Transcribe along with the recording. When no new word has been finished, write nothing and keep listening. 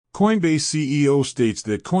Coinbase CEO states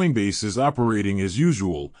that Coinbase is operating as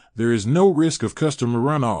usual, there is no risk of customer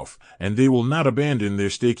runoff, and they will not abandon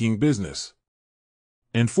their staking business.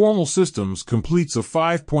 Informal Systems completes a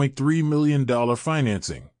 $5.3 million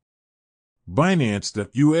financing.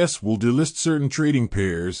 Binance.US will delist certain trading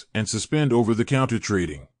pairs and suspend over-the-counter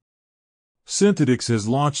trading. Synthetix has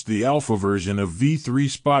launched the alpha version of V3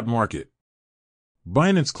 Spot Market.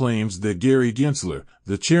 Binance claims that Gary Gensler,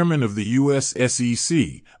 the chairman of the U.S.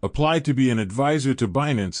 SEC, applied to be an advisor to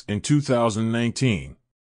Binance in 2019.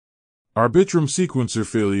 Arbitrum sequencer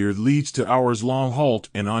failure leads to hours-long halt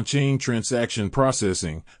in on-chain transaction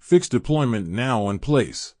processing, fixed deployment now in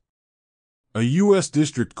place. A U.S.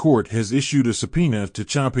 district court has issued a subpoena to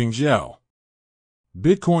Changpeng Zhao.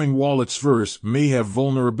 Bitcoin wallet's verse may have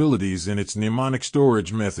vulnerabilities in its mnemonic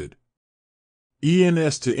storage method.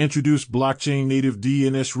 ENS to introduce blockchain-native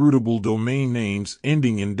DNS routable domain names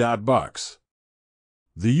ending in .box.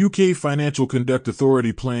 The UK Financial Conduct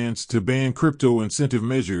Authority plans to ban crypto incentive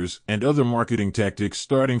measures and other marketing tactics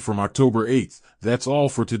starting from October 8th. That's all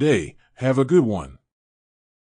for today. Have a good one.